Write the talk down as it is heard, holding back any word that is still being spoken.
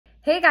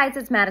Hey guys,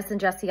 it's Madison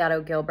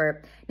Gesiotto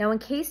Gilbert. Now, in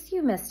case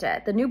you missed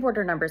it, the new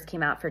border numbers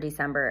came out for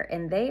December,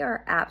 and they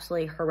are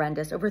absolutely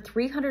horrendous. Over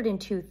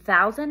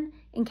 302,000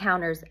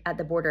 encounters at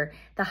the border,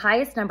 the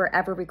highest number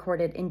ever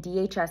recorded in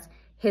DHS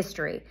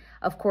history.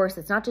 Of course,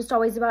 it's not just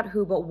always about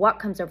who, but what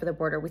comes over the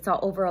border. We saw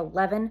over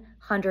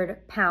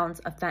 1,100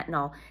 pounds of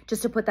fentanyl.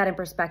 Just to put that in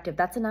perspective,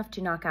 that's enough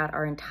to knock out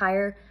our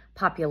entire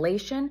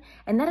population.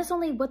 And that is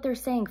only what they're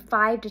saying,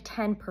 5 to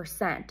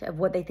 10% of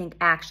what they think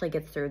actually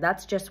gets through.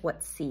 That's just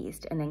what's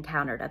seized and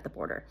encountered at the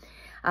border.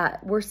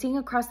 We're seeing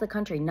across the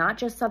country, not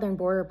just southern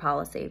border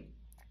policy,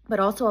 but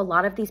also a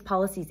lot of these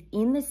policies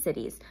in the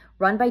cities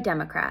run by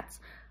Democrats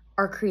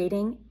are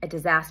creating a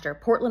disaster.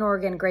 Portland,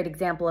 Oregon, great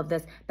example of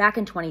this. Back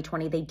in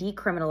 2020, they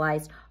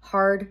decriminalized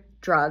hard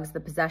drugs, the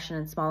possession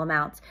in small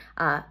amounts.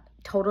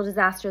 Total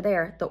disaster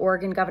there. The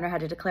Oregon governor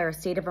had to declare a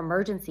state of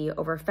emergency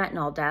over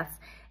fentanyl deaths.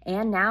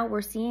 And now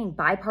we're seeing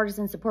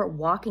bipartisan support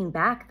walking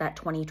back that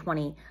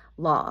 2020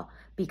 law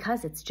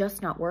because it's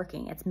just not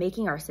working. It's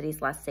making our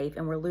cities less safe,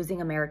 and we're losing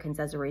Americans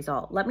as a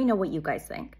result. Let me know what you guys think.